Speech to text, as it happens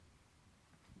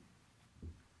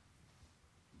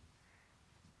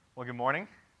Well, good morning.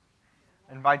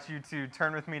 I invite you to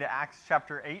turn with me to Acts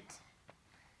chapter 8.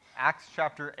 Acts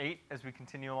chapter 8 as we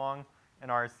continue along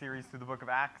in our series through the book of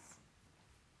Acts.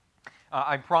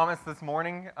 I promised this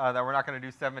morning that we're not going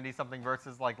to do 70-something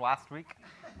verses like last week.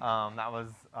 That was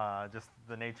just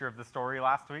the nature of the story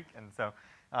last week, and so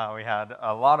we had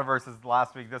a lot of verses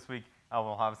last week. This week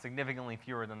we'll have significantly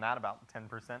fewer than that, about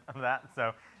 10% of that.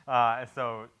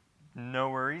 So no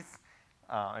worries.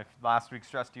 If last week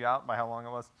stressed you out by how long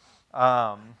it was.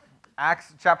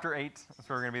 Acts chapter 8 is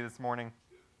where we're going to be this morning.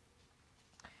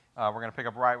 We're going to pick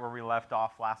up right where we left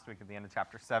off last week at the end of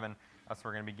chapter 7. So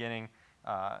we're going to be beginning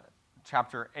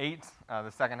chapter 8, the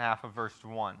second half of verse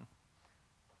 1.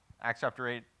 Acts chapter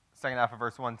 8, second half of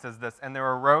verse 1 says this, "And there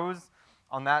arose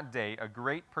on that day a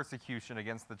great persecution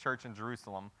against the church in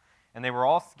Jerusalem, and they were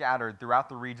all scattered throughout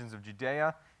the regions of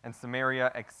Judea and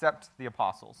Samaria except the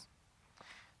apostles.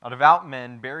 Now devout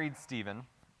men buried Stephen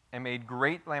and made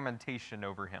great lamentation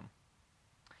over him.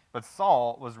 But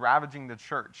Saul was ravaging the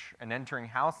church, and entering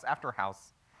house after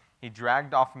house, he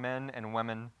dragged off men and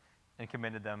women and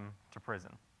committed them to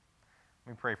prison."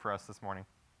 Let me pray for us this morning.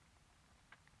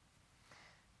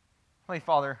 Holy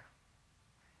Father,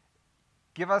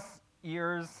 give us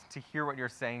ears to hear what you're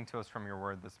saying to us from your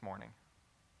word this morning.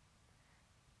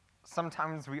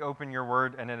 Sometimes we open your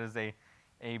word and it is a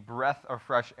breath of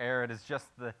fresh air. It is just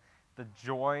the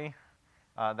joy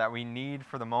that we need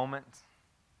for the moment.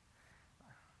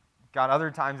 God,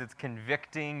 other times it's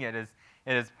convicting. It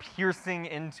is piercing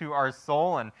into our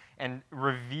soul and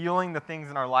revealing the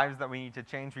things in our lives that we need to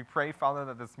change. We pray, Father,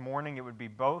 that this morning it would be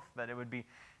both, that it would be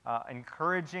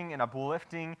encouraging and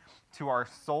uplifting to our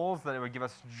souls, that it would give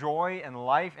us joy and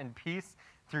life and peace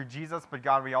through Jesus. But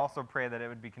God, we also pray that it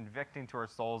would be convicting to our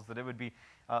souls, that it would be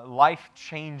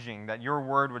life-changing, that your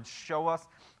word would show us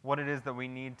what it is that we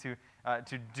need to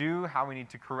do, how we need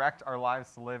to correct our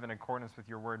lives to live in accordance with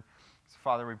your word. So,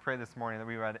 Father, we pray this morning that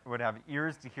we would have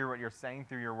ears to hear what you're saying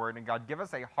through your word. And God, give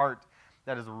us a heart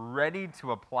that is ready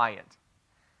to apply it.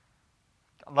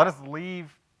 Let us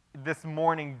leave this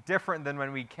morning different than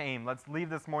when we came. Let's leave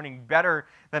this morning better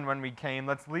than when we came.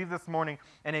 Let's leave this morning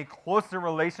in a closer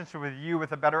relationship with you,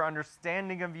 with a better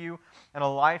understanding of you, and a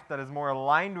life that is more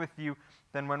aligned with you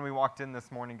than when we walked in this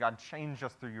morning. God, change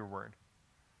us through your word.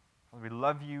 We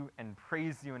love you and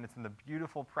praise you, and it's in the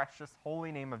beautiful, precious,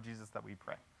 holy name of Jesus that we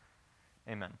pray.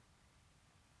 Amen.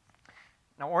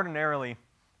 Now, ordinarily,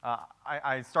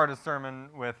 I start a sermon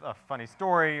with a funny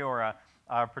story or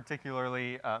a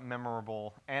particularly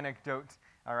memorable anecdote.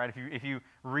 All right, if you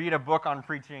read a book on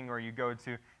preaching or you go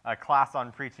to a class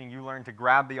on preaching, you learn to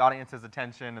grab the audience's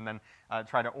attention and then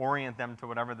try to orient them to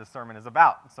whatever the sermon is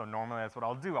about. So normally that's what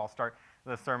I'll do. I'll start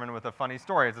the sermon with a funny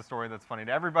story. It's a story that's funny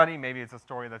to everybody. Maybe it's a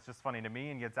story that's just funny to me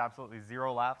and gets absolutely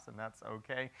zero laughs, and that's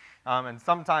okay. And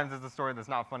sometimes it's a story that's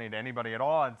not funny to anybody at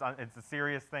all. It's a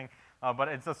serious thing, but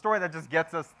it's a story that just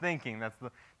gets us thinking. That's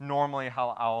normally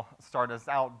how I'll start us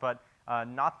out, but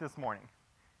not this morning,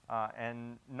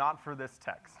 and not for this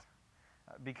text,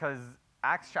 because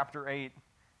Acts chapter 8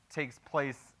 takes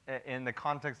place in the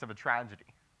context of a tragedy.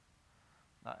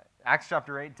 Acts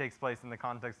chapter 8 takes place in the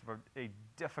context of a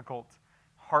difficult,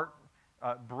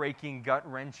 heart-breaking,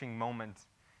 gut-wrenching moment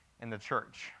in the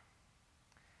church.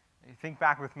 You think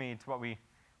back with me to what we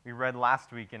read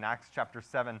last week in Acts chapter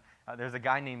 7. There's a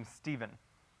guy named Stephen.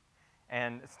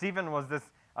 And Stephen was this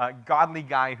godly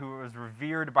guy who was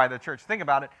revered by the church. Think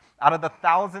about it. Out of the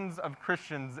thousands of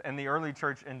Christians in the early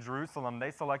church in Jerusalem,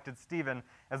 they selected Stephen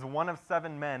as one of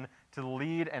 7 men to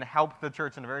lead and help the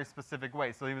church in a very specific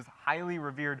way. So he was highly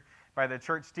revered by the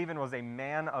church. Stephen was a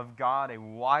man of God, a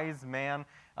wise man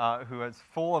who was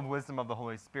full of wisdom of the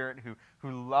Holy Spirit,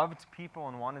 who loved people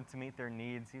and wanted to meet their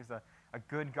needs. He was a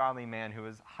good, godly man who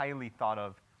was highly thought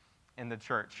of in the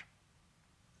church.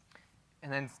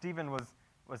 And then Stephen was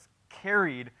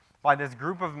carried by this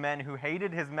group of men who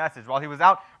hated his message. While he was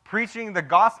out preaching the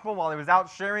gospel, while he was out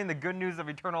sharing the good news of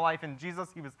eternal life in Jesus,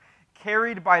 he was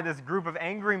carried by this group of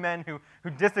angry men who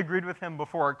disagreed with him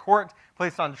before a court,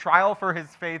 placed on trial for his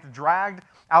faith, dragged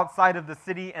outside of the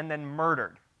city, and then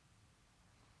murdered.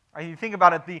 You think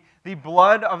about it, the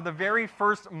blood of the very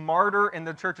first martyr in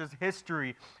the church's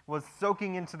history was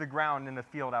soaking into the ground in a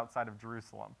field outside of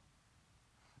Jerusalem.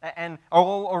 And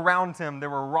all around him, there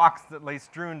were rocks that lay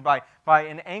strewn by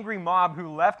an angry mob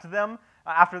who left them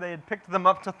after they had picked them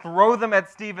up to throw them at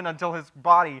Stephen until his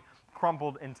body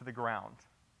crumpled into the ground.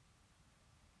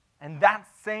 And that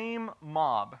same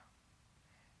mob,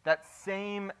 that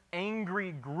same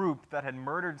angry group that had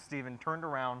murdered Stephen turned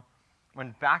around,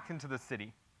 went back into the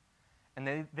city,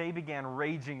 and they began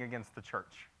raging against the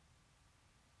church.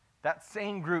 That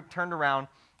same group turned around,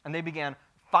 and they began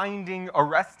finding,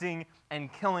 arresting,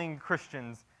 and killing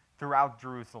Christians throughout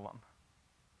Jerusalem.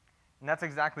 And that's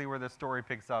exactly where the story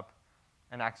picks up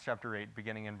in Acts chapter 8,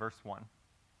 beginning in verse 1.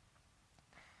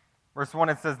 Verse 1,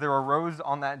 it says, "There arose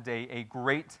on that day a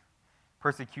great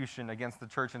persecution against the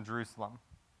church in Jerusalem.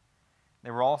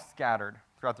 They were all scattered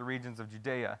throughout the regions of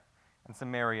Judea and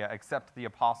Samaria, except the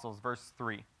apostles." Verse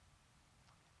 3.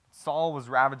 "Saul was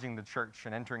ravaging the church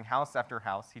and entering house after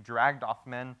house. He dragged off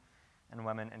men and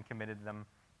women and committed them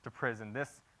to prison."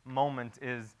 This moment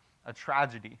is a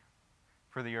tragedy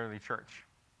for the early church.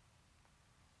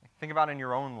 Think about in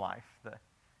your own life,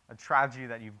 a tragedy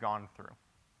that you've gone through.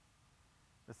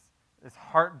 This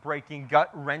heartbreaking,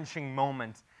 gut-wrenching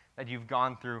moment that you've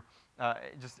gone through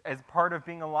just as part of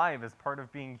being alive, as part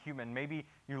of being human. Maybe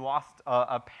you lost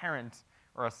a parent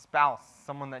or a spouse,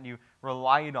 someone that you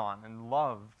relied on and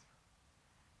loved.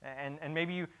 And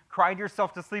maybe you cried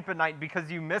yourself to sleep at night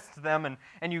because you missed them,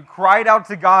 and you cried out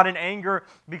to God in anger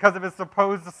because of his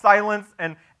supposed silence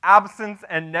and absence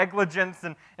and negligence.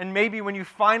 And maybe when you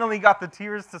finally got the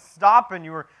tears to stop and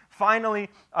you were finally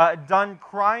done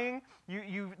crying,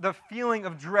 the feeling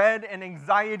of dread and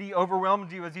anxiety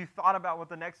overwhelmed you as you thought about what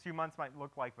the next few months might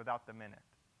look like without them in it.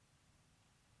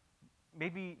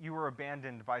 Maybe you were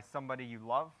abandoned by somebody you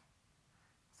love,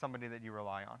 somebody that you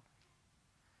rely on.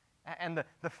 And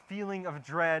the feeling of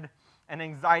dread and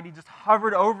anxiety just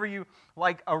hovered over you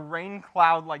like a rain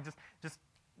cloud, like just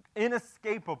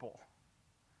inescapable,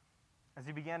 as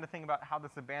you began to think about how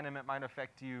this abandonment might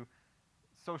affect you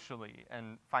socially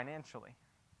and financially.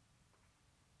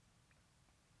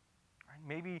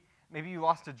 Maybe you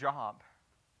lost a job,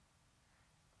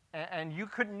 and you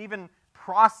couldn't even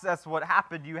process what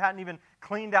happened. You hadn't even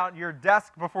cleaned out your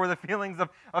desk before the feelings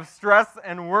of stress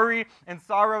and worry and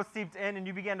sorrow seeped in, and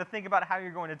you began to think about how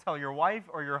you're going to tell your wife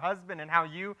or your husband, and how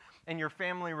you and your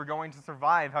family were going to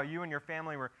survive, how you and your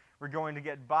family were going to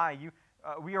get by.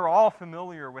 We are all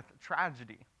familiar with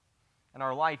tragedy in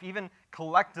our life. Even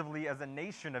collectively as a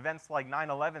nation, events like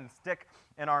 9/11 stick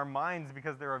in our minds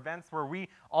because they're events where we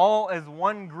all as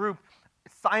one group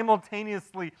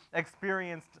simultaneously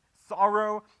experienced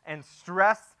sorrow and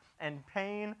stress and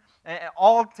pain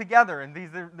all together. And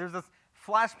there's this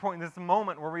flashpoint, this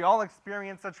moment where we all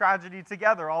experience a tragedy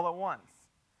together all at once.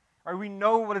 Or we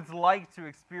know what it's like to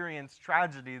experience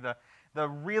tragedy, the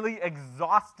really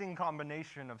exhausting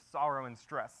combination of sorrow and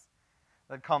stress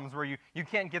that comes where you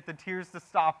can't get the tears to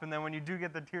stop, and then when you do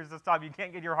get the tears to stop, you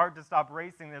can't get your heart to stop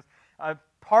racing. There's a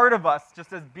part of us,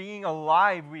 just as being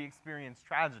alive, we experience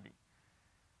tragedy.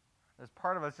 There's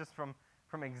part of us just from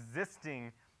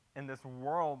existing in this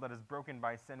world that is broken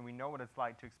by sin. We know what it's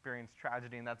like to experience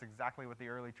tragedy, and that's exactly what the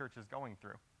early church is going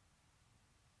through.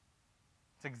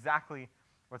 It's exactly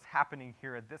what's happening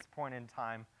here at this point in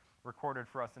time, recorded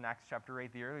for us in Acts chapter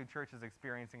 8. The early church is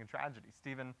experiencing a tragedy.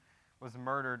 Stephen was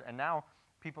murdered, and now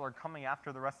people are coming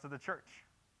after the rest of the church.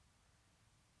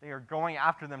 They are going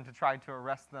after them to try to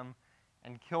arrest them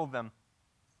and kill them.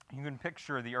 You can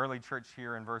picture the early church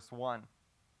here in verse 1.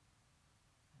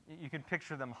 You can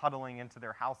picture them huddling into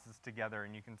their houses together,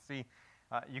 and you can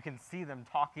see them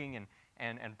talking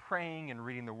and praying and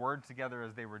reading the word together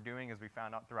as they were doing, as we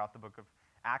found out throughout the book of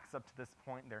Acts up to this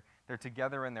point. They're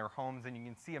together in their homes, and you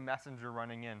can see a messenger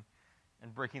running in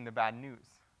and breaking the bad news.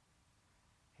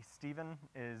 Hey, Stephen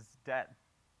is dead.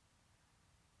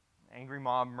 An angry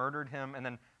mob murdered him, and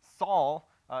then Saul,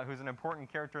 who's an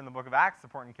important character in the book of Acts,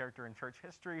 important character in church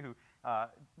history, who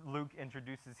Luke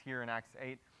introduces here in Acts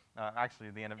 8, actually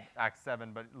at the end of Acts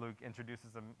 7, but Luke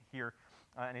introduces him here.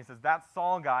 And he says, that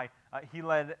Saul guy, he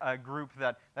led a group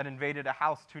that invaded a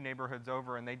house 2 neighborhoods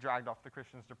over, and they dragged off the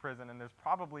Christians to prison, and there's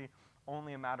probably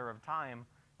only a matter of time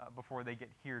before they get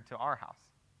here to our house.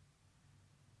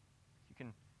 You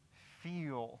can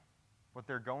feel what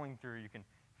they're going through. You can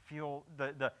feel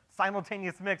the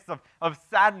simultaneous mix of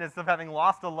sadness of having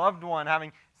lost a loved one,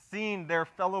 having seen their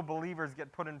fellow believers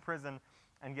get put in prison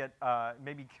and get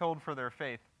maybe killed for their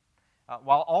faith,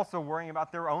 while also worrying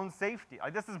about their own safety.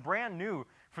 This is brand new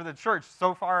for the church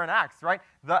so far in Acts, right?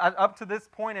 Up to this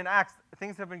point in Acts,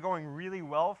 things have been going really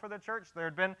well for the church. There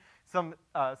had been some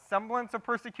semblance of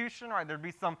persecution, right? There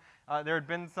had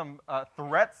been some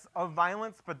threats of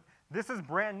violence, but this is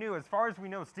brand new. As far as we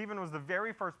know, Stephen was the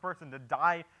very first person to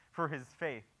die for his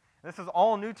faith. This is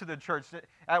all new to the church.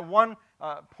 At one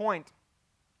point,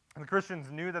 the Christians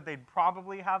knew that they'd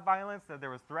probably have violence, that there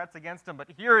was threats against them, but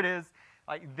here it is.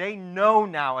 They know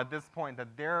now at this point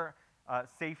that their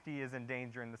safety is in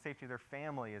danger and the safety of their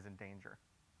family is in danger.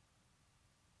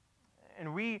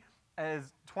 And we,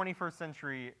 as 21st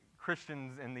century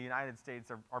Christians in the United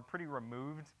States, are pretty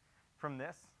removed from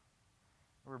this.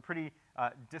 We're pretty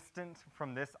distant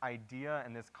from this idea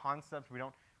and this concept. We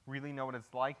don't really know what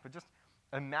it's like, but just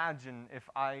imagine if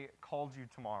I called you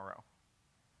tomorrow.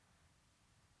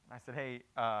 I said, hey,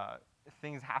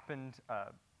 things happened.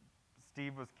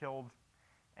 Steve was killed,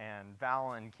 and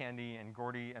Val and Candy and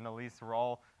Gordy and Elise were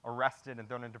all arrested and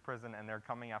thrown into prison, and they're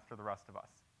coming after the rest of us.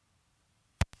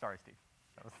 Sorry, Steve.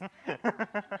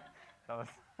 That was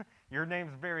your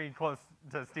name's very close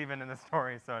to Stephen in the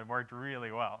story, so it worked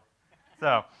really well.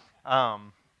 So,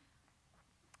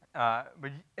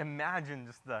 but imagine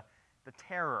just the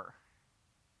terror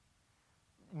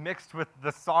mixed with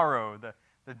the sorrow,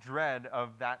 the dread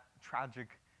of that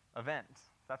tragic event.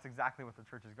 That's exactly what the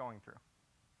church is going through.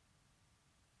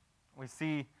 We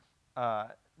see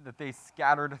that they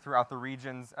scattered throughout the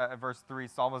regions. Verse 3,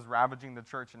 Saul was ravaging the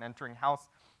church and entering house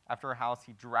after house.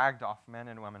 He dragged off men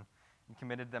and women and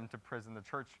committed them to prison. The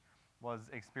church was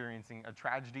experiencing a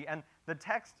tragedy. And the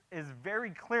text is very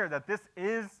clear that this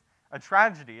is a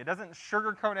tragedy. It doesn't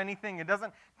sugarcoat anything. It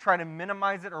doesn't try to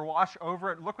minimize it or wash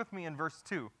over it. Look with me in verse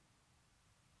 2.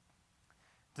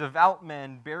 Devout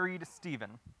men buried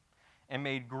Stephen and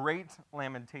made great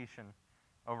lamentation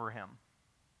over him.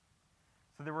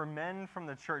 So there were men from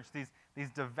the church, these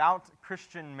devout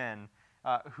Christian men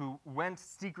who went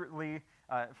secretly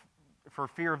for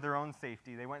fear of their own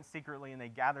safety. They went secretly and they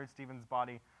gathered Stephen's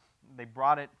body. They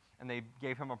brought it and they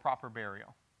gave him a proper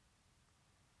burial.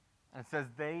 And it says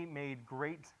they made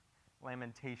great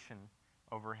lamentation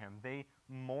over him. They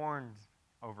mourned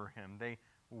over him. They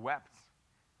wept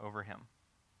over him.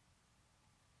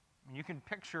 You can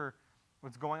picture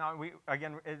what's going on.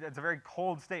 Again, it's a very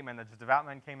cold statement that just devout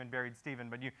men came and buried Stephen,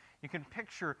 but you can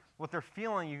picture what they're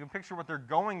feeling. You can picture what they're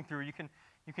going through. You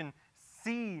can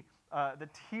see the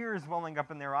tears welling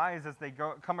up in their eyes as they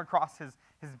come across his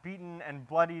beaten and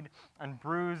bloodied and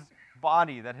bruised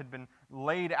body that had been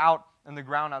laid out in the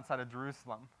ground outside of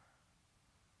Jerusalem.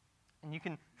 And you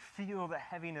can feel the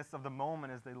heaviness of the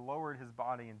moment as they lowered his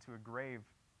body into a grave.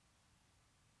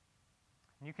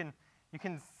 And you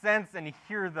can sense and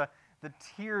hear the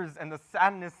tears and the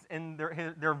sadness in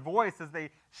their voice as they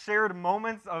shared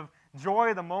moments of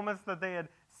joy, the moments that they had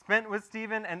spent with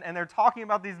Stephen, and they're talking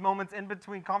about these moments in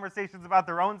between conversations about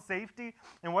their own safety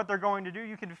and what they're going to do.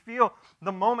 You can feel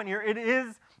the moment here. It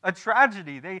is a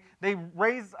tragedy. They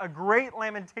raised a great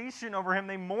lamentation over him.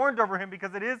 They mourned over him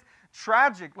because it is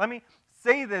tragic. Let me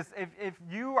say this. If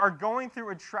you are going through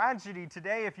a tragedy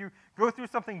today, if you go through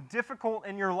something difficult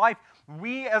in your life,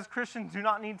 we as Christians do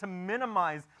not need to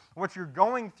minimize what you're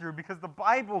going through because the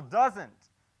Bible doesn't.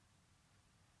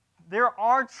 There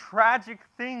are tragic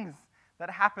things that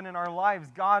happen in our lives.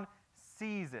 God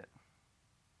sees it.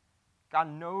 God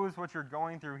knows what you're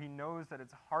going through. He knows that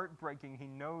it's heartbreaking. He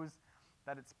knows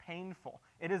that it's painful.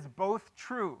 It is both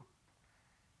true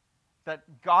that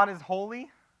God is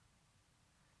holy,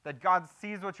 that God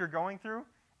sees what you're going through,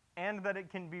 and that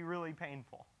it can be really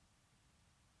painful.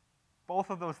 Both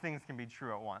of those things can be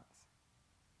true at once.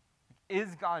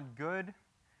 Is God good?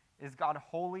 Is God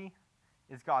holy?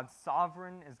 Is God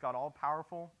sovereign? Is God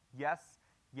all-powerful? Yes,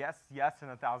 yes, yes, and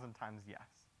 1,000 times yes.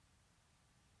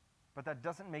 But that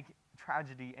doesn't make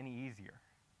tragedy any easier.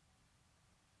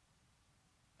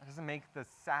 That doesn't make the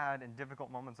sad and difficult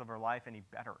moments of our life any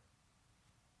better.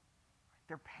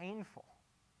 They're painful.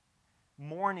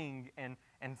 Mourning and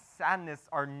sadness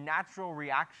are natural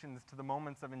reactions to the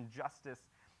moments of injustice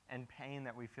and pain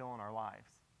that we feel in our lives.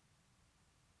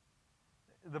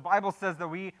 The Bible says that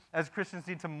we as Christians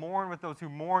need to mourn with those who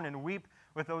mourn and weep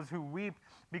with those who weep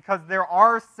because there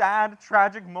are sad,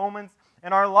 tragic moments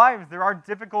in our lives. There are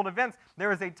difficult events.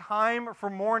 There is a time for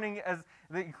mourning, as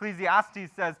the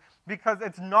Ecclesiastes says, because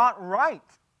it's not right.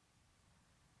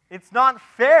 It's not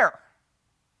fair.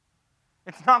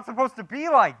 It's not supposed to be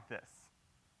like this.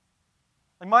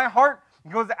 And my heart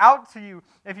goes out to you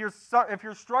if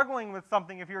you're struggling with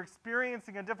something, if you're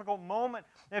experiencing a difficult moment,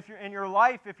 if you're in your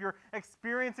life, if you're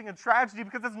experiencing a tragedy,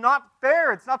 because it's not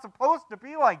fair. It's not supposed to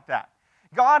be like that.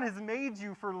 God has made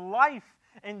you for life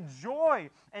and joy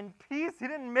and peace. He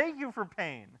didn't make you for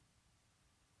pain.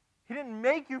 He didn't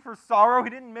make you for sorrow.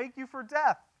 He didn't make you for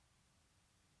death.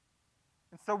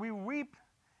 And so we weep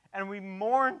and we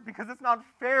mourn because it's not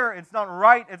fair. It's not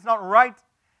right. It's not right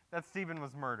that Stephen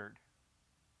was murdered.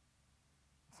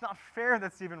 It's not fair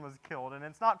that Stephen was killed, and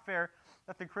it's not fair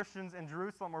that the Christians in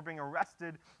Jerusalem were being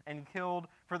arrested and killed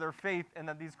for their faith, and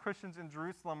that these Christians in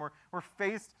Jerusalem were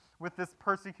faced with this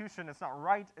persecution. It's not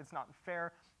right. It's not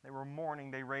fair. They were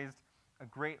mourning. They raised a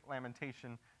great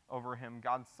lamentation over him.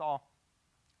 God saw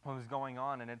what was going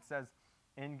on, and it says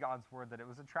in God's word that it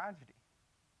was a tragedy.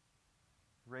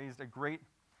 Raised a great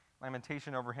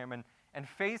lamentation over him, and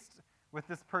faced with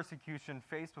this persecution,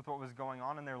 faced with what was going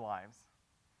on in their lives,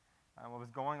 what was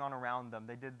going on around them,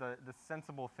 they did the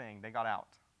sensible thing. They got out.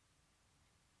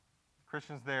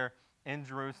 Christians there in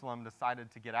Jerusalem decided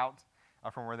to get out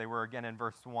from where they were. Again, in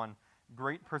verse 1,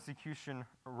 great persecution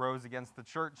arose against the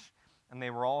church, and they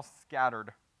were all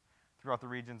scattered throughout the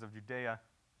regions of Judea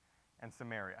and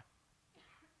Samaria.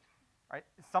 Right?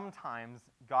 Sometimes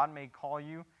God may call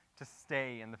you to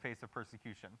stay in the face of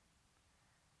persecution,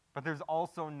 but there's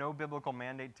also no biblical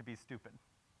mandate to be stupid.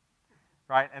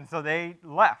 Right? And so they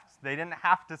left. They didn't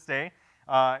have to stay.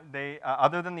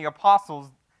 Other than the apostles,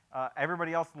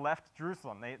 everybody else left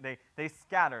Jerusalem. They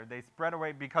scattered. They spread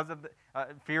away because of the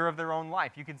fear of their own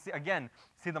life. You can see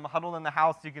them huddled in the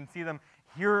house. You can see them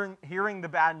hearing the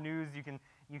bad news. You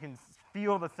can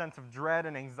feel the sense of dread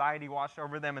and anxiety wash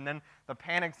over them. And then the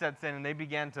panic sets in, and they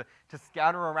begin to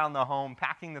scatter around the home,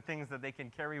 packing the things that they can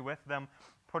carry with them,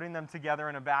 putting them together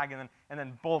in a bag, and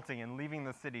then bolting and leaving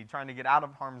the city, trying to get out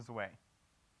of harm's way.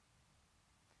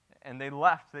 And they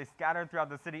left. They scattered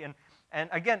throughout the city. And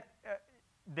again,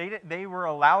 they were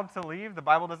allowed to leave. The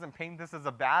Bible doesn't paint this as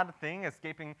a bad thing.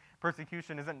 Escaping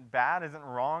persecution isn't bad, isn't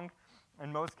wrong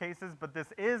in most cases. But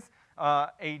this is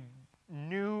a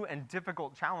new and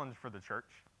difficult challenge for the church.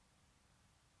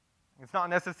 It's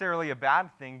not necessarily a bad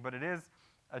thing, but it is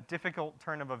a difficult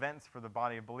turn of events for the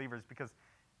body of believers, because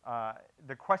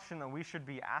the question that we should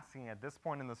be asking at this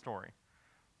point in the story,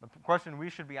 the question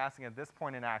we should be asking at this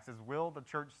point in Acts is, will the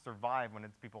church survive when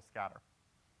its people scatter?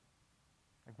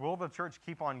 Like, will the church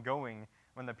keep on going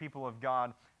when the people of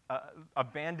God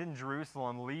abandon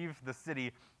Jerusalem, leave the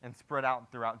city, and spread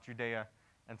out throughout Judea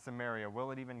and Samaria?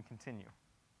 Will it even continue?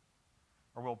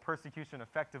 Or will persecution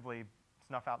effectively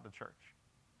snuff out the church?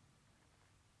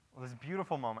 Well, this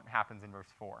beautiful moment happens in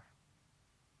verse 4.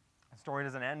 The story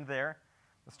doesn't end there.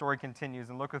 The story continues,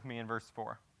 and look with me in verse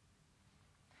 4.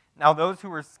 Now those who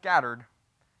were scattered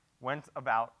went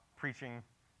about preaching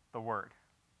the word.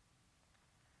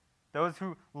 Those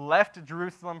who left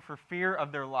Jerusalem for fear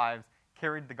of their lives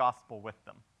carried the gospel with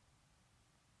them.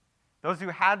 Those who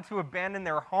had to abandon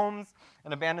their homes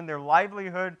and abandon their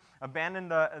livelihood, abandon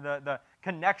the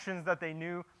connections that they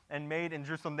knew and made in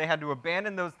Jerusalem, they had to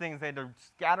abandon those things. They had to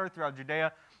scatter throughout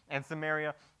Judea and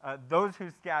Samaria. Those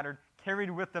who scattered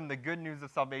carried with them the good news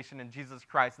of salvation in Jesus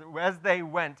Christ. As they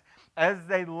went, as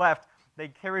they left, they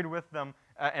carried with them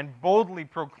and boldly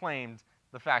proclaimed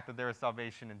the fact that there is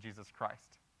salvation in Jesus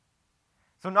Christ.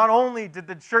 So not only did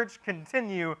the church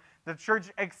continue, the church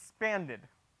expanded.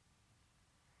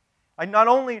 Like, not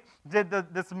only did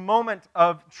this moment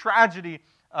of tragedy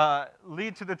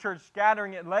lead to the church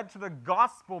scattering, it led to the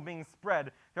gospel being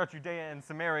spread throughout Judea and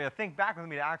Samaria. Think back with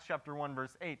me to Acts chapter 1,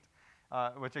 verse 8,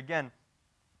 which again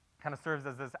kind of serves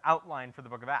as this outline for the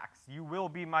book of Acts. You will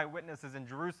be my witnesses in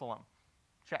Jerusalem.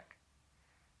 Check.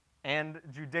 And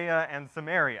Judea and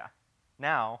Samaria.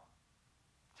 Now,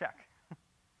 check.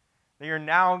 They are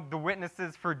now the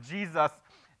witnesses for Jesus,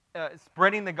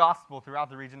 spreading the gospel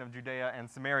throughout the region of Judea and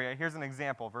Samaria. Here's an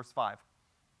example, verse 5.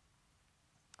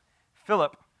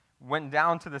 Philip went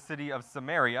down to the city of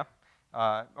Samaria,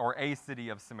 or a city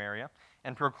of Samaria,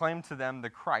 and proclaimed to them the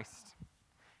Christ.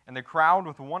 And the crowd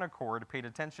with one accord paid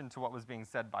attention to what was being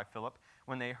said by Philip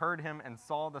when they heard him and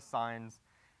saw the signs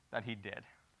that he did.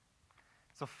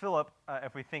 So Philip,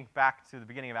 if we think back to the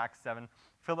beginning of Acts 7,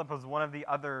 Philip was one of the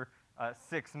other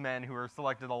 6 men who were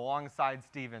selected alongside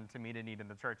Stephen to meet a need in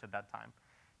the church at that time.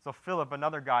 So Philip,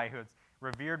 another guy who's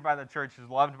revered by the church, who's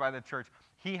loved by the church,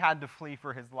 he had to flee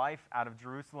for his life out of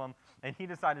Jerusalem, and he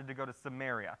decided to go to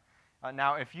Samaria.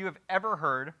 Now, if you have ever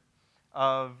heard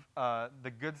of a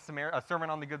sermon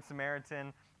on the Good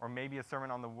Samaritan, or maybe a sermon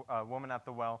on the woman at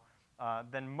the well,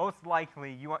 then most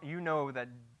likely you know that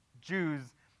Jews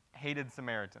hated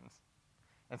Samaritans,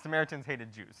 and Samaritans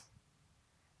hated Jews.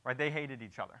 Right? They hated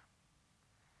each other.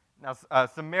 Now,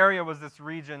 Samaria was this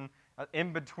region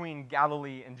in between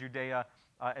Galilee and Judea.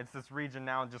 It's this region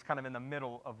now just kind of in the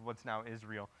middle of what's now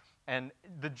Israel. And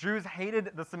the Jews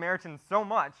hated the Samaritans so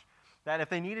much that if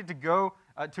they needed to go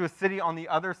to a city on the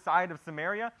other side of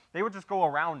Samaria, they would just go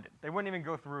around it. They wouldn't even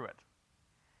go through it.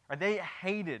 Right? They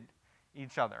hated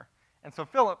each other. And so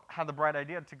Philip had the bright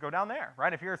idea to go down there.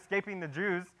 Right? If you're escaping the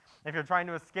Jews, if you're trying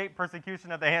to escape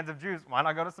persecution at the hands of Jews, why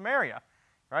not go to Samaria?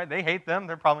 Right? They hate them.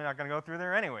 They're probably not going to go through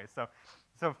there anyway.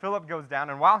 So Philip goes down,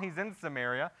 and while he's in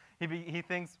Samaria, he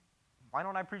thinks, why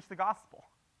don't I preach the gospel?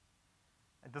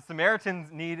 The Samaritans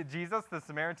need Jesus. The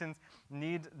Samaritans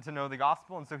need to know the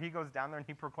gospel. And so he goes down there and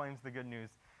he proclaims the good news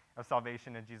of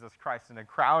salvation in Jesus Christ. And a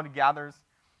crowd gathers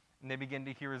and they begin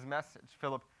to hear his message.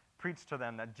 Philip preached to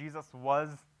them that Jesus was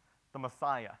the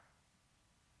Messiah.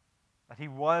 that he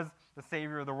was the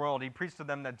Savior of the world. He preached to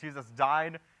them that Jesus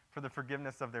died for the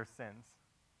forgiveness of their sins.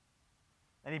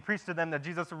 And he preached to them that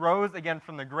Jesus rose again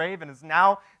from the grave and is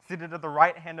now seated at the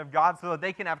right hand of God so that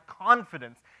they can have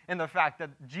confidence in the fact that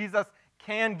Jesus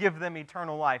can give them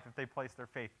eternal life if they place their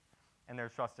faith and their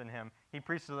trust in him. He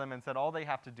preached to them and said all they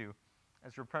have to do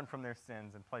is repent from their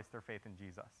sins and place their faith in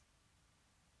Jesus.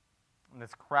 And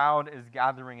this crowd is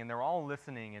gathering, and they're all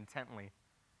listening intently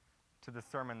to the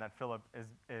sermon that Philip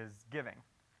is giving.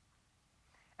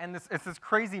 And it's this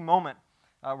crazy moment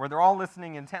where they're all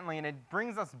listening intently, and it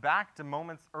brings us back to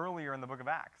moments earlier in the book of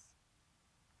Acts.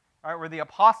 All right, where the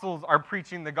apostles are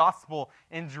preaching the gospel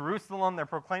in Jerusalem. They're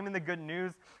proclaiming the good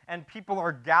news, and people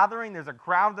are gathering. There's a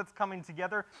crowd that's coming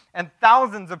together, and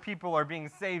thousands of people are being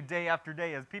saved day after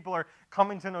day. As people are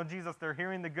coming to know Jesus, they're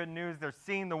hearing the good news. They're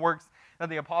seeing the works that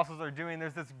the apostles are doing.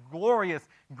 There's this glorious,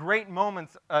 great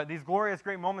moments,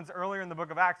 great moments earlier in the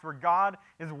book of Acts where God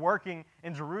is working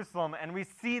in Jerusalem, and we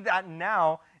see that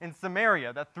now in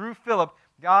Samaria, that through Philip,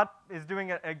 God is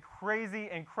doing a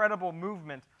crazy, incredible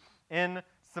movement in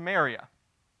Samaria.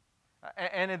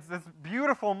 And it's this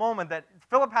beautiful moment that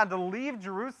Philip had to leave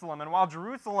Jerusalem, and while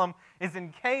Jerusalem is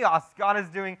in chaos, God is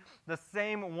doing the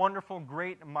same wonderful,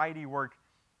 great, mighty work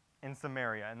in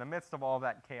Samaria. In the midst of all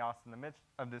that chaos, in the midst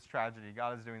of this tragedy,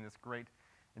 God is doing this great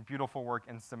and beautiful work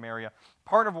in Samaria.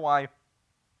 Part of why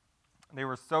they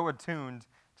were so attuned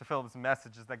to Philip's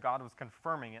message is that God was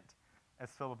confirming it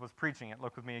as Philip was preaching it.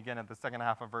 Look with me again at the second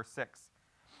half of verse 6.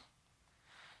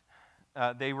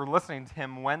 They were listening to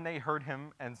him when they heard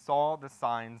him and saw the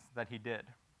signs that he did.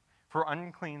 For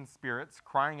unclean spirits,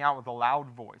 crying out with a loud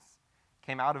voice,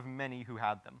 came out of many who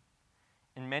had them,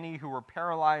 and many who were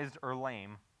paralyzed or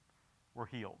lame were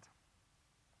healed.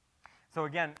 So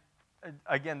again,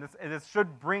 this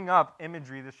should bring up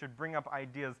imagery, this should bring up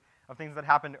ideas of things that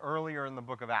happened earlier in the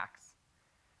book of Acts.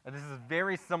 And this is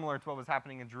very similar to what was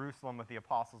happening in Jerusalem with the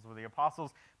apostles, where the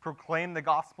apostles proclaimed the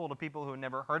gospel to people who had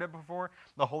never heard it before.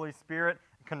 The Holy Spirit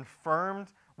confirmed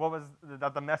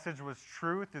that the message was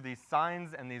true through these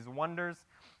signs and these wonders,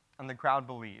 and the crowd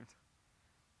believed.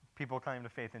 People came to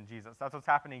faith in Jesus. That's what's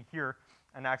happening here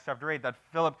in Acts chapter 8, that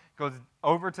Philip goes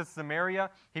over to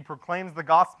Samaria. He proclaims the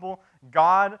gospel.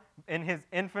 God, in his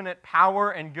infinite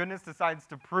power and goodness, decides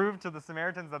to prove to the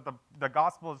Samaritans that the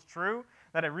gospel is true,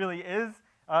 that it really is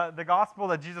the gospel,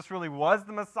 that Jesus really was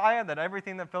the Messiah, that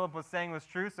everything that Philip was saying was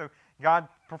true. So God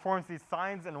performs these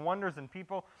signs and wonders, and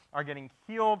people are getting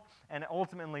healed, and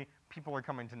ultimately people are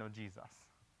coming to know Jesus.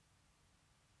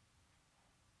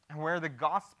 And where the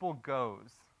gospel goes,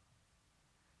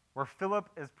 where Philip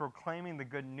is proclaiming the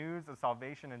good news of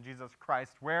salvation in Jesus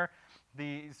Christ, where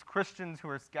these Christians who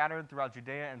are scattered throughout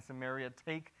Judea and Samaria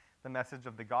take the message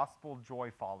of the gospel, joy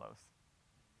follows.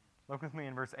 Look with me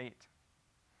in verse 8.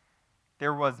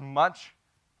 There was much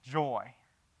joy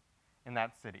in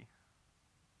that city.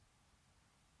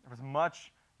 There was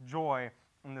much joy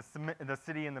in the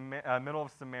city in the middle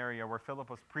of Samaria where Philip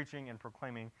was preaching and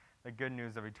proclaiming the good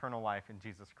news of eternal life in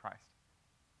Jesus Christ.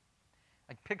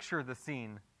 Like, picture the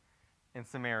scene in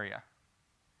Samaria.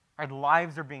 Our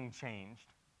lives are being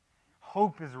changed.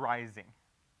 Hope is rising.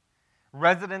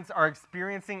 Residents are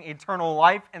experiencing eternal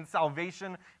life and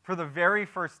salvation for the very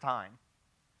first time.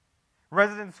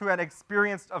 Residents who had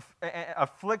experienced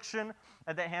affliction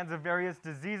at the hands of various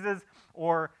diseases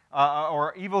or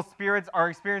evil spirits are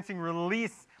experiencing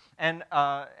release and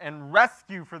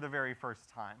rescue for the very first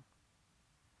time.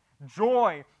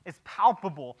 Joy is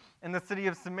palpable in the city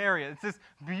of Samaria. It's this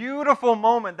beautiful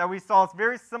moment that we saw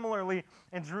very similarly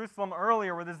in Jerusalem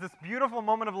earlier, where there's this beautiful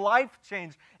moment of life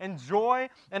change and joy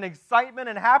and excitement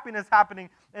and happiness happening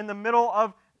in the middle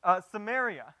of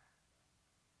Samaria.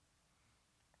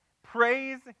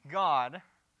 Praise God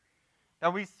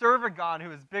that we serve a God who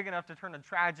is big enough to turn a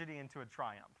tragedy into a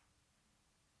triumph.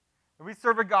 That we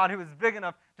serve a God who is big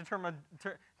enough to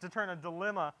turn a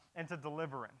dilemma into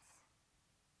deliverance.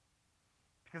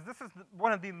 Because this is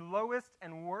one of the lowest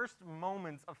and worst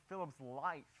moments of Philip's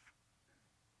life.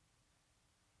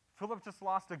 Philip just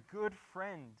lost a good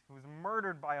friend who was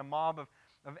murdered by a mob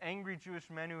of angry Jewish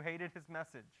men who hated his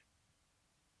message.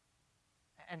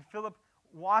 And Philip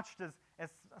watched as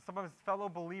some of his fellow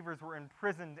believers were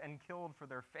imprisoned and killed for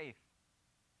their faith.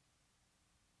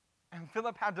 And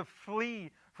Philip had to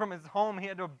flee from his home. He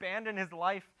had to abandon his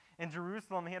life in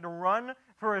Jerusalem. He had to run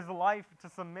for his life to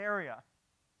Samaria.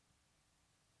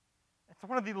 It's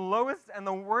one of the lowest and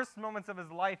the worst moments of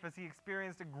his life as he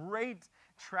experienced a great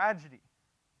tragedy.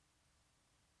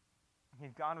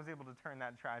 And God was able to turn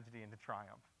that tragedy into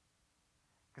triumph.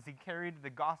 Because he carried the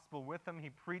gospel with him. He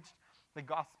preached the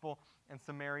gospel in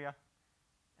Samaria.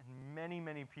 And many,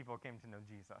 many people came to know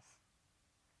Jesus.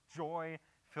 joy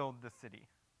filled the city.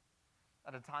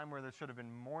 At a time where there should have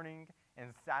been mourning and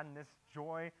sadness,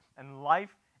 joy and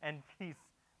life and peace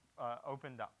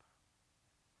opened up.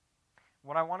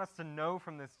 What I want us to know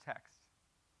from this text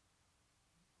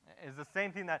is the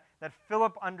same thing that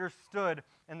Philip understood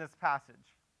in this passage.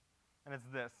 And it's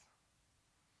this: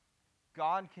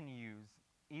 God can use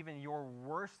even your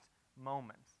worst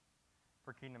moments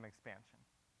for kingdom expansion.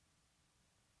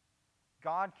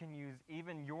 God can use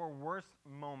even your worst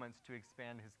moments to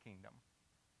expand his kingdom.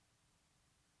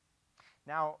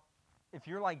 Now, if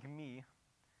you're like me,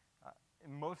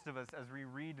 most of us, as we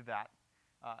read that,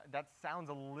 that sounds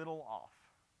a little off.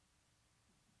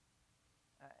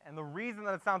 And the reason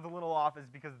that it sounds a little off is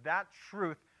because that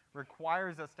truth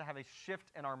requires us to have a shift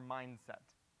in our mindset.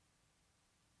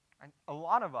 And a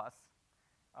lot of us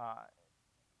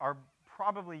are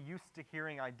probably used to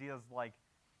hearing ideas like,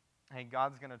 hey,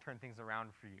 God's going to turn things around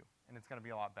for you, and it's going to be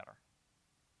a lot better.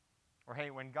 Or,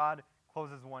 hey, when God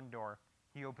closes one door,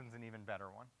 he opens an even better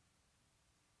one.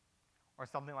 Or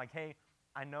something like, hey,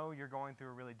 I know you're going through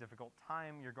a really difficult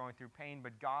time, you're going through pain,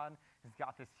 but God has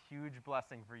got this huge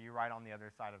blessing for you right on the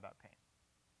other side of that pain.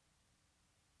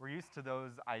 We're used to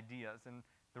those ideas, and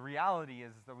the reality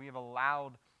is that we have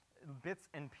allowed bits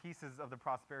and pieces of the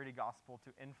prosperity gospel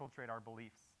to infiltrate our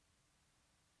beliefs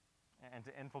and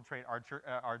to infiltrate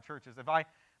our churches. If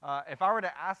I were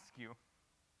to ask you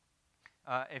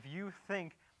if you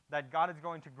think that God is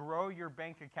going to grow your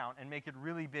bank account and make it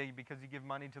really big because you give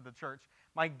money to the church,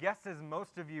 my guess is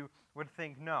most of you would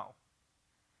think no.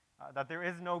 That there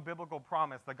is no biblical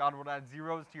promise that God will add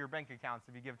zeros to your bank accounts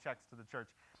if you give checks to the church.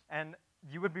 And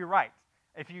you would be right.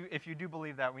 If you do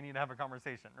believe that, we need to have a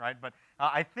conversation, right? But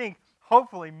I think,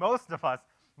 hopefully, most of us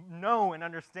know and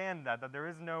understand that there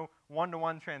is no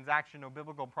one-to-one transaction, no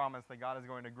biblical promise that God is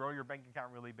going to grow your bank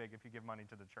account really big if you give money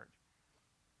to the church.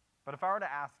 But if I were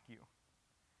to ask you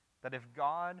that if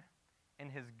God, in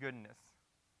his goodness,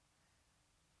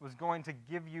 was going to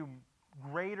give you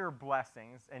greater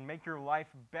blessings and make your life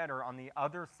better on the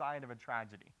other side of a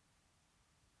tragedy,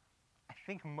 I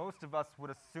think most of us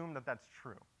would assume that that's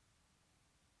true.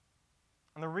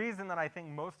 And the reason that I think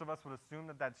most of us would assume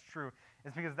that that's true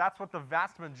is because that's what the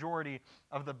vast majority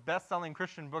of the best-selling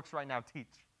Christian books right now teach.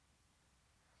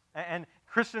 And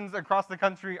Christians across the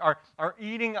country are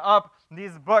eating up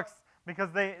these books because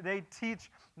they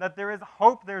teach that there is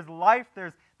hope, there's life,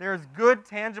 there's good,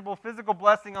 tangible, physical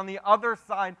blessing on the other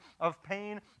side of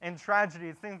pain and tragedy.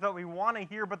 It's things that we want to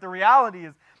hear, but the reality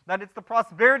is that it's the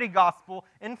prosperity gospel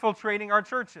infiltrating our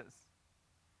churches.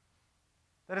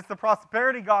 That it's the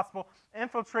prosperity gospel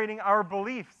infiltrating our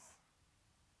beliefs.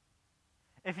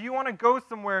 If you want to go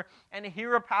somewhere and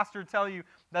hear a pastor tell you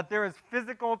that there is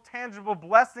physical, tangible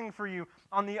blessing for you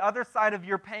on the other side of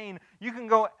your pain, you can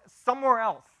go somewhere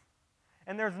else.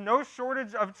 And there's no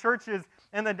shortage of churches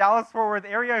in the Dallas-Fort Worth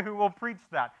area who will preach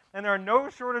that. And there are no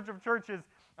shortage of churches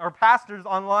or pastors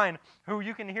online who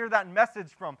you can hear that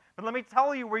message from. But let me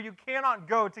tell you where you cannot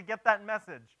go to get that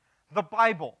message: the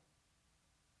Bible.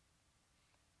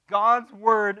 God's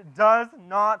word does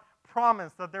not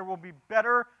promise that there will be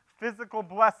better physical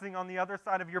blessing on the other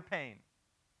side of your pain.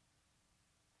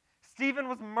 Stephen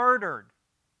was murdered.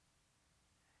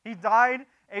 He died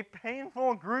a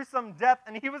painful, gruesome death,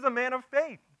 and he was a man of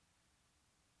faith.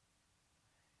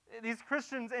 These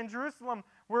Christians in Jerusalem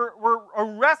were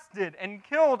arrested and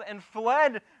killed and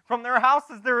fled from their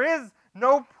houses. There is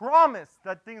no promise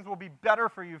that things will be better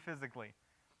for you physically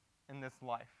in this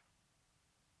life.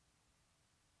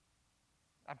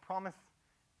 That promise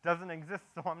doesn't exist,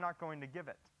 so I'm not going to give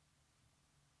it.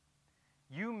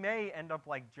 You may end up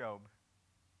like Job,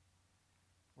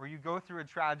 where you go through a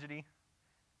tragedy,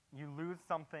 you lose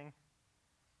something,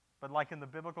 but like in the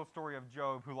biblical story of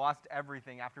Job, who lost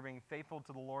everything after being faithful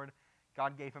to the Lord,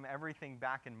 God gave him everything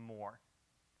back and more.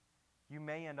 You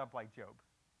may end up like Job.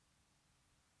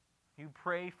 You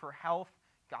pray for health,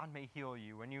 God may heal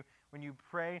you. When you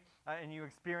pray and you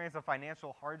experience a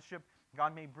financial hardship,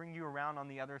 God may bring you around on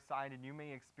the other side and you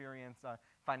may experience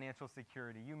financial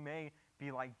security. You may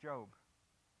be like Job.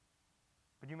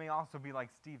 But you may also be like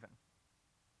Stephen.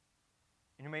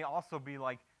 And you may also be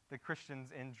like the Christians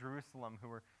in Jerusalem who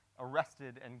were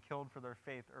arrested and killed for their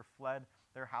faith or fled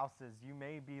their houses. You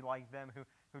may be like them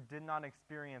who did not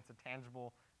experience a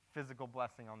tangible physical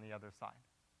blessing on the other side.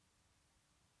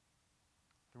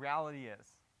 The reality is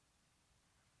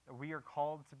that we are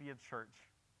called to be a church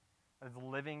that is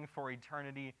living for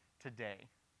eternity today.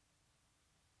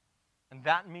 And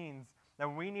that means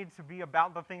that we need to be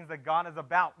about the things that God is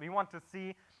about. We want to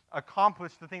see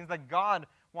accomplished the things that God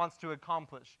wants to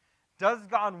accomplish. Does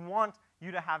God want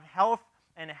you to have health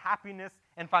and happiness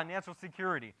and financial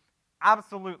security.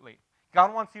 Absolutely.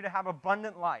 God wants you to have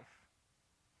abundant life.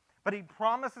 But he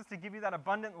promises to give you that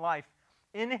abundant life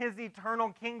in his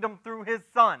eternal kingdom through his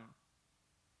Son.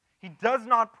 He does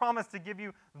not promise to give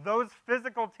you those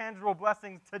physical, tangible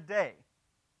blessings today.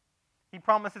 He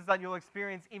promises that you'll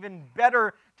experience even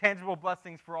better tangible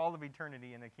blessings for all of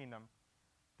eternity in the kingdom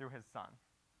through his Son.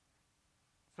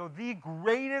 So the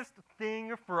greatest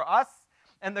thing for us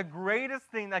and the greatest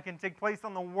thing that can take place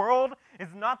on the world is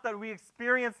not that we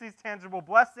experience these tangible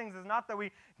blessings, is not that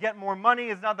we get more money,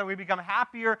 it's not that we become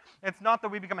happier, it's not that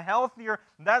we become healthier.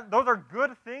 Those are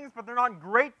good things, but they're not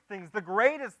great things. The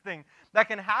greatest thing that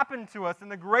can happen to us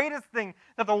and the greatest thing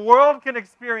that the world can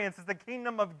experience is the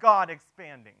kingdom of God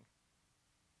expanding.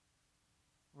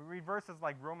 We read verses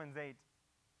like Romans 8,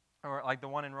 or like the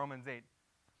one in Romans 8,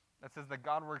 that says that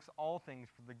God works all things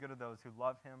for the good of those who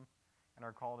love him and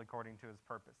are called according to his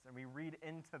purpose. And we read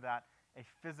into that a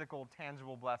physical,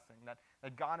 tangible blessing, that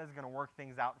God is going to work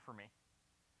things out for me.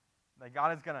 That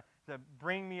God is going to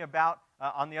bring me about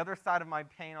on the other side of my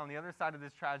pain, on the other side of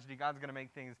this tragedy, God's going to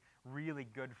make things really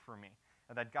good for me.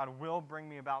 That God will bring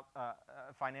me about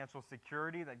financial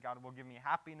security, that God will give me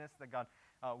happiness, that God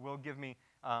will give me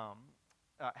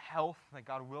health, that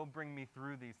God will bring me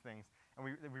through these things. And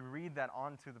we read that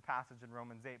onto the passage in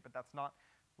Romans 8, but that's not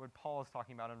what Paul is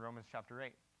talking about in Romans chapter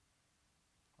 8.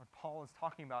 What Paul is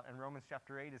talking about in Romans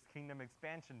chapter 8 is kingdom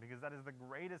expansion, because that is the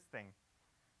greatest thing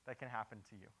that can happen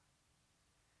to you.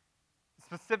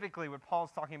 Specifically, what Paul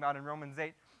is talking about in Romans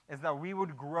 8 is that we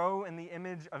would grow in the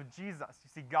image of Jesus. You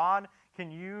see, God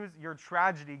can use your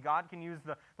tragedy, God can use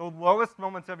the lowest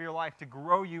moments of your life to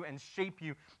grow you and shape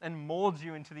you and mold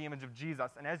you into the image of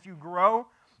Jesus. And as you grow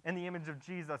in the image of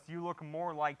Jesus, you look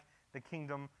more like the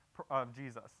kingdom of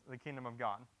Jesus, the kingdom of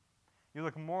God. You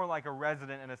look more like a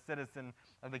resident and a citizen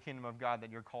of the kingdom of God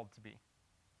that you're called to be.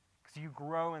 Because you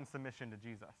grow in submission to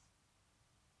Jesus.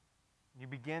 You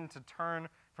begin to turn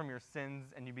from your sins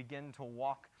and you begin to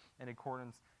walk in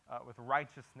accordance with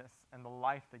righteousness and the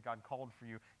life that God called for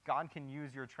you. God can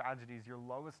use your tragedies, your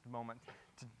lowest moments,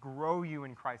 to grow you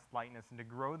in Christ's likeness and to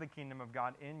grow the kingdom of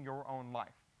God in your own life,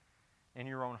 in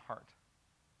your own heart.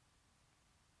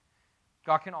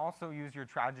 God can also use your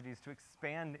tragedies to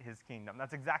expand his kingdom.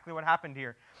 That's exactly what happened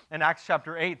here in Acts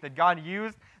chapter 8, that God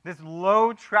used this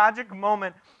low, tragic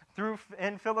moment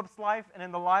in Philip's life and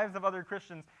in the lives of other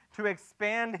Christians to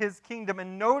expand his kingdom.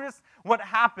 And notice what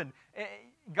happened.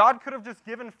 God could have just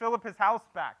given Philip his house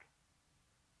back.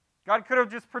 God could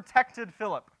have just protected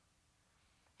Philip.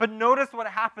 But notice what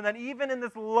happened, that even in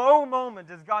this low moment,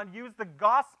 as God used the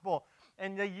gospel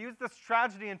and they used this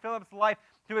tragedy in Philip's life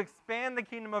to expand the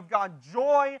kingdom of God,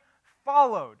 joy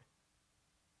followed.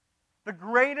 The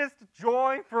greatest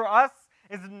joy for us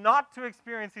is not to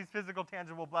experience these physical,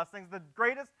 tangible blessings. The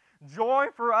greatest joy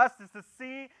for us is to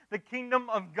see the kingdom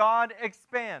of God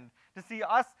expand, to see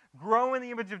us grow in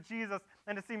the image of Jesus,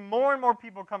 and to see more and more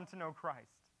people come to know Christ.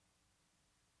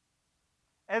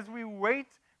 As we wait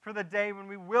for the day when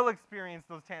we will experience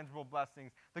those tangible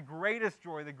blessings, the greatest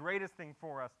joy, the greatest thing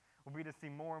for us will be to see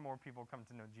more and more people come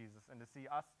to know Jesus and to see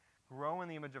us grow in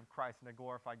the image of Christ and to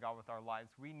glorify God with our lives.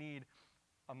 We need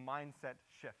a mindset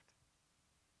shift.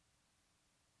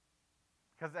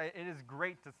 Because it is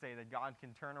great to say that God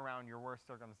can turn around your worst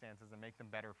circumstances and make them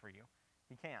better for you.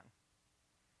 He can.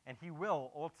 And he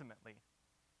will ultimately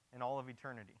in all of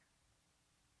eternity.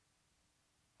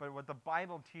 But what the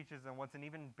Bible teaches, and what's an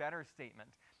even better statement,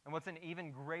 and what's an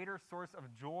even greater source of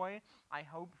joy, I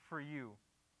hope for you,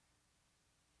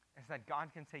 is that God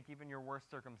can take even your worst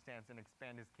circumstance and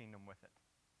expand his kingdom with it.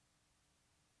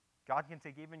 God can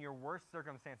take even your worst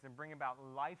circumstance and bring about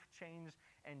life change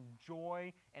and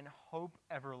joy and hope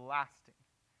everlasting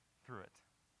through it.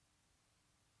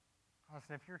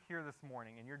 Listen, if you're here this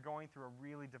morning and you're going through a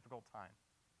really difficult time,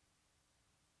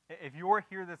 if you're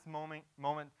here this moment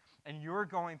and you're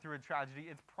going through a tragedy,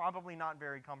 it's probably not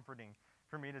very comforting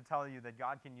for me to tell you that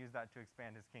God can use that to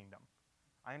expand his kingdom.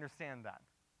 I understand that.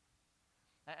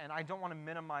 And I don't want to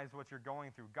minimize what you're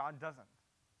going through. God doesn't.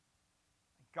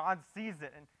 God sees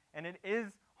it, and it is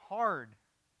hard.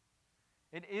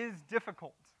 It is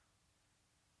difficult.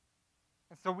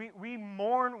 And so we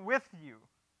mourn with you.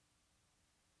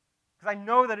 Because I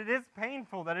know that it is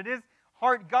painful, that it is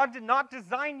hard. God did not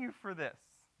design you for this.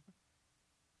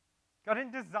 God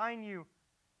didn't design you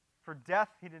for death.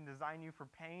 He didn't design you for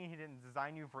pain. He didn't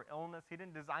design you for illness. He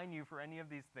didn't design you for any of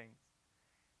these things.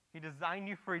 He designed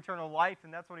you for eternal life,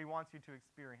 and that's what he wants you to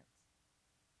experience.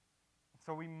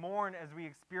 So we mourn as we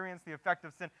experience the effect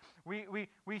of sin. We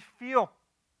feel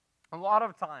a lot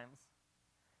of times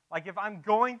Like if I'm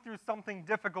going through something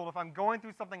difficult, if I'm going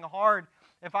through something hard,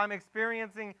 if I'm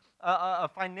experiencing a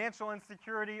financial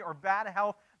insecurity or bad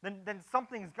health, then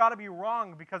something's got to be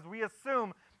wrong, because we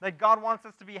assume that God wants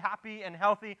us to be happy and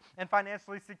healthy and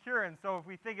financially secure. And so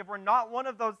if we're not one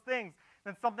of those things,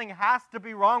 then something has to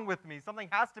be wrong with me. Something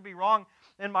has to be wrong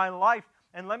in my life.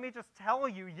 And let me just tell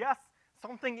you, yes,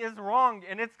 something is wrong,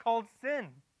 and it's called sin.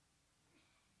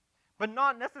 But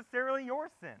not necessarily your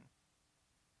sin.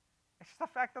 It's just the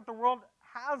fact that the world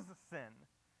has sin,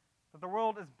 that the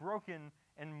world is broken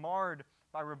and marred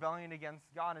by rebellion against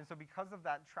God. And so because of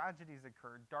that, tragedies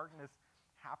occur, darkness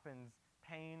happens,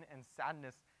 pain and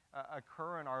sadness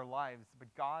occur in our lives. But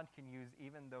God can use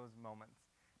even those moments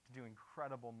to do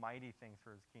incredible, mighty things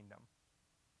for his kingdom.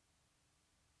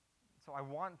 So I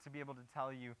want to be able to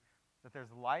tell you that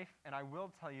there's life, and I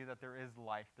will tell you that there is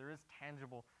life. There is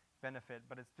tangible benefit,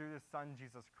 but it's through the Son,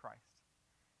 Jesus Christ,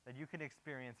 that you can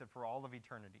experience it for all of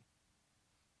eternity.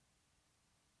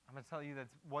 I'm going to tell you that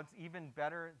what's even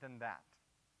better than that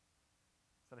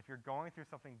is that if you're going through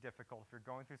something difficult, if you're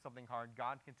going through something hard,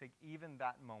 God can take even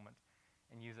that moment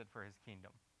and use it for his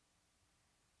kingdom.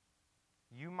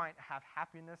 You might have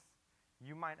happiness,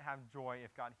 you might have joy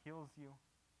if God heals you,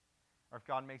 or if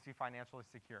God makes you financially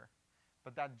secure.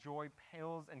 But that joy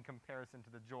pales in comparison to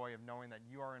the joy of knowing that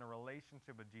you are in a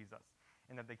relationship with Jesus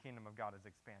and that the kingdom of God is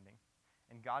expanding.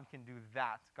 And God can do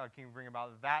that. God can bring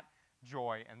about that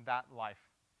joy and that life,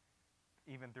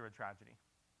 even through a tragedy.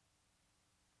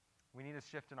 We need a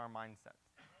shift in our mindset.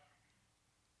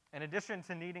 In addition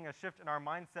to needing a shift in our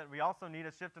mindset, we also need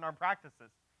a shift in our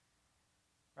practices.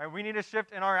 Right? We need a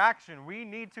shift in our action. We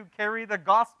need to carry the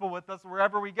gospel with us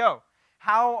wherever we go.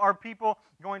 How are people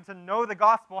going to know the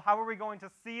gospel? How are we going to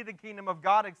see the kingdom of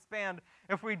God expand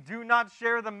if we do not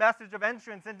share the message of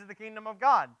entrance into the kingdom of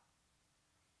God?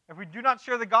 If we do not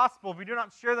share the gospel, if we do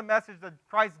not share the message that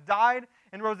Christ died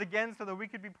and rose again so that we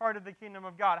could be part of the kingdom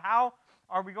of God, how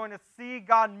are we going to see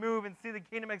God move and see the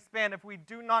kingdom expand if we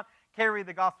do not carry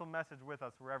the gospel message with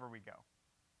us wherever we go?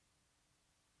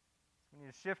 We need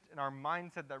a shift in our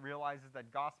mindset that realizes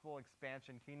that gospel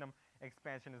expansion, kingdom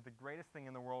expansion is the greatest thing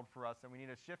in the world for us. And we need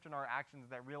a shift in our actions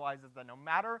that realizes that no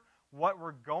matter what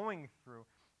we're going through,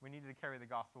 we need to carry the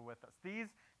gospel with us. These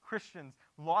Christians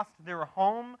lost their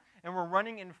home and were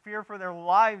running in fear for their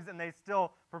lives, and they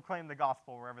still proclaimed the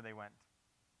gospel wherever they went.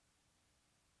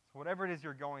 So whatever it is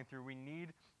you're going through, we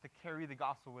need to carry the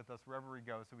gospel with us wherever we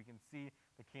go so we can see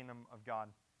the kingdom of God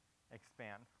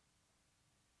expand.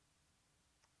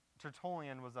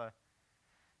 Tertullian was a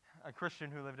Christian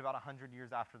who lived about 100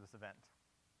 years after this event.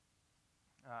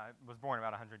 Was born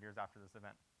about 100 years after this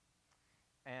event.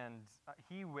 And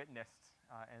he witnessed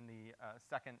in the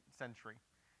 2nd century,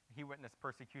 he witnessed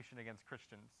persecution against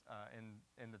Christians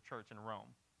in the church in Rome.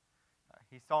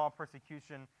 He saw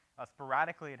persecution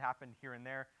sporadically. It happened here and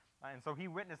there. And so he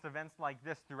witnessed events like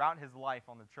this throughout his life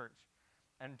on the church.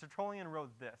 And Tertullian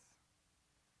wrote this: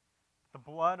 "The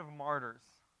blood of martyrs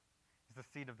is the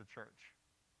seed of the church."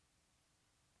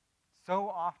 So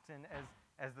often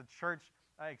as the church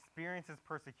experiences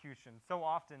persecution, so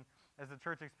often as the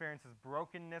church experiences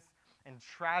brokenness and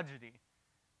tragedy,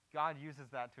 God uses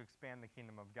that to expand the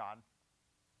kingdom of God.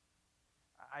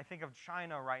 I think of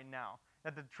China right now,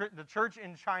 that the church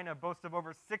in China boasts of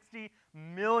over 60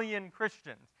 million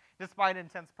Christians, despite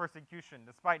intense persecution,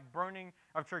 despite burning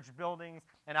of church buildings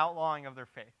and outlawing of their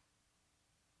faith.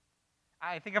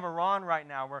 I think of Iran right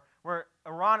now, where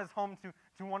Iran is home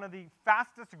to one of the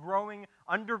fastest growing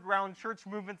underground church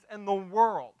movements in the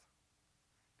world,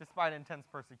 despite intense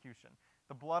persecution.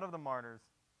 The blood of the martyrs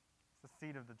is the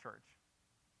seed of the church.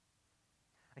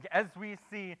 As we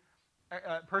see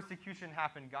persecution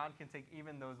happen, God can take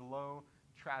even those low,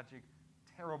 tragic,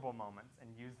 terrible moments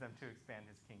and use them to expand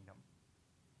his kingdom.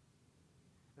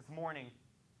 This morning,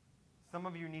 some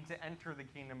of you need to enter the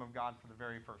kingdom of God for the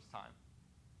very first time.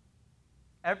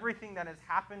 Everything that has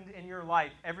happened in your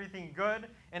life, everything good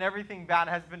and everything bad,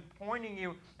 has been pointing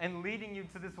you and leading you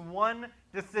to this one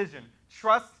decision: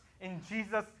 trust in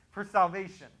Jesus for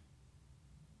salvation.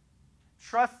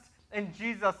 Trust in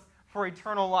Jesus for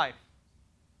eternal life.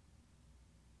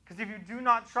 Because if you do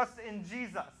not trust in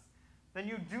Jesus, then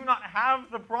you do not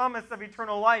have the promise of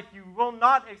eternal life. You will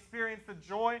not experience the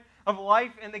joy of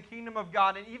life in the kingdom of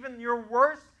God. And even your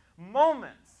worst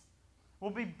moments will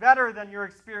be better than your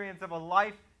experience of a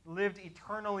life lived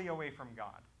eternally away from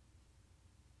God.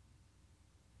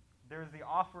 There is the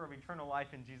offer of eternal life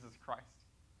in Jesus Christ.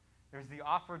 There's the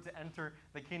offer to enter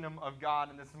the kingdom of God.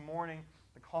 And this morning,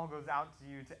 the call goes out to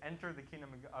you to enter the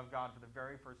kingdom of God for the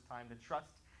very first time, to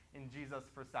trust in Jesus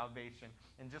for salvation.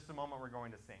 In just a moment, we're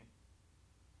going to sing.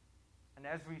 And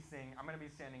as we sing, I'm going to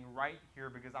be standing right here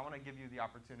because I want to give you the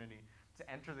opportunity to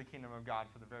enter the kingdom of God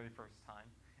for the very first time.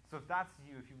 So if that's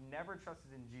you, if you've never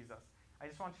trusted in Jesus, I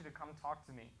just want you to come talk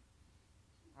to me.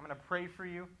 I'm going to pray for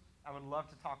you. I would love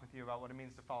to talk with you about what it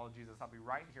means to follow Jesus. I'll be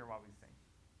right here while we sing.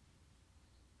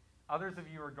 Others of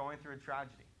you are going through a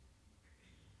tragedy.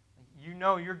 You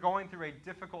know you're going through a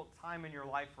difficult time in your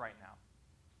life right now.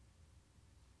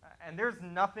 And there's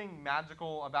nothing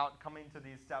magical about coming to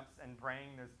these steps and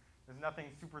praying. There's nothing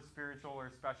super spiritual or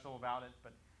special about it,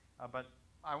 but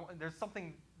there's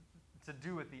something to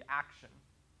do with the action.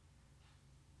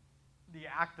 The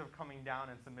act of coming down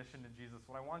in submission to Jesus.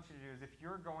 What I want you to do is, if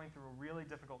you're going through a really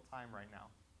difficult time right now,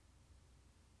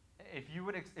 if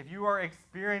you are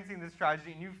experiencing this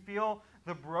tragedy and you feel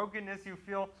the brokenness, you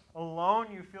feel alone,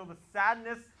 you feel the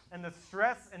sadness and the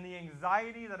stress and the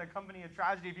anxiety that accompany a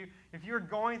tragedy, if you're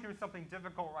going through something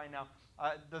difficult right now,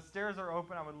 the stairs are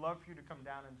open. I would love for you to come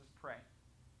down and just pray.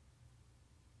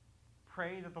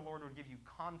 Pray that the Lord would give you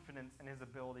confidence in his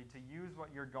ability to use what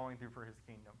you're going through for his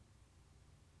kingdom.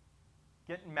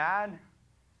 Get mad,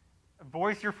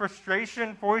 voice your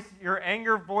frustration, voice your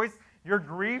anger, voice your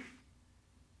grief,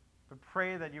 but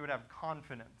pray that you would have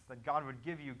confidence, that God would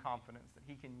give you confidence, that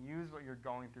he can use what you're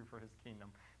going through for his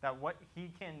kingdom, that what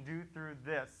he can do through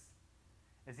this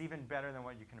is even better than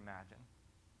what you can imagine,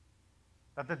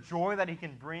 that the joy that he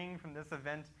can bring from this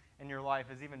event in your life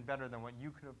is even better than what you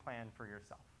could have planned for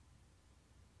yourself.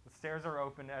 The stairs are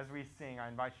open. As we sing, I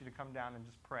invite you to come down and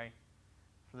just pray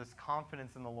for this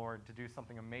confidence in the Lord to do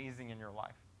something amazing in your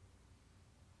life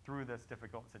through this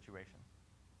difficult situation.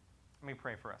 Let me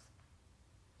pray for us.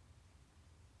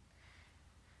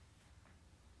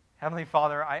 Heavenly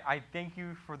Father, I thank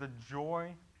you for the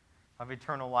joy of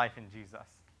eternal life in Jesus.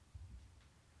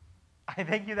 I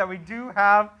thank you that we do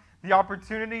have the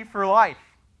opportunity for life,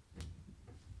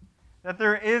 that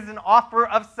there is an offer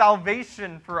of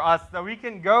salvation for us, that we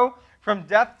can go from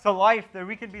death to life, that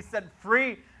we can be set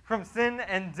free from sin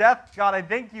and death. God, I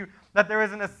thank you that there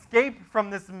is an escape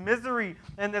from this misery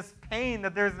and this pain,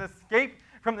 that there is an escape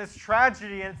from this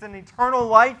tragedy, and it's an eternal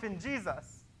life in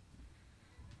Jesus.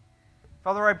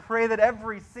 Father, I pray that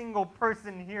every single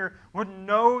person here would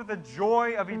know the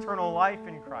joy of eternal life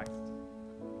in Christ.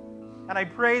 And I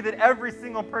pray that every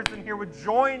single person here would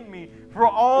join me for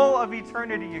all of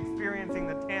eternity experiencing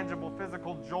the tangible,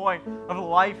 physical joy of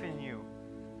life in you.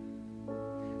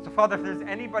 So, Father, if there's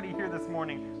anybody here this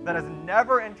morning that has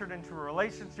never entered into a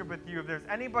relationship with you, if there's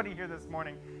anybody here this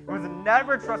morning who has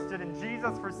never trusted in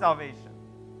Jesus for salvation,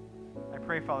 I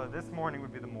pray, Father, this morning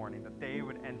would be the morning that they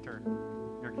would enter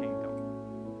your kingdom.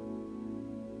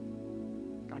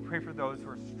 I pray for those who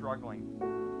are struggling,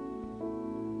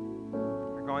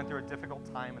 are going through a difficult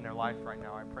time in their life right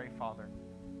now. I pray, Father,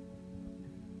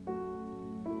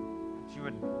 that you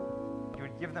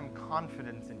would give them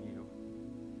confidence in you,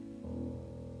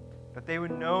 that they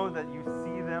would know that you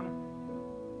see them,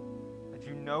 that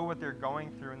you know what they're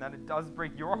going through, and that it does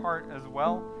break your heart as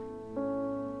well,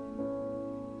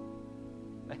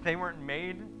 that they weren't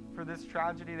made for this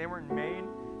tragedy, they weren't made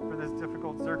for this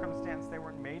difficult circumstance, they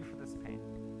weren't made for this pain.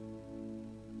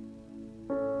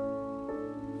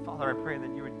 Father, I pray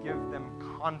that you would give them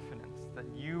confidence that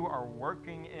you are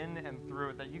working in and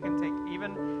through it, that you can take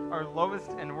even our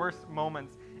lowest and worst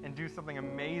moments and do something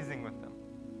amazing with them.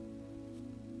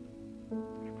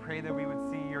 I pray that we would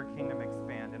see your kingdom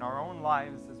expand in our own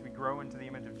lives as we grow into the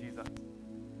image of Jesus,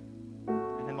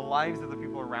 and in the lives of the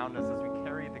people around us as we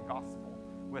carry the gospel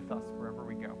with us wherever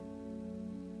we go.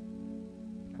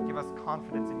 Give us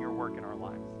confidence in your work in our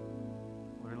lives.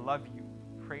 We love you,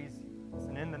 praise you,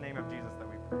 and in the name of Jesus that we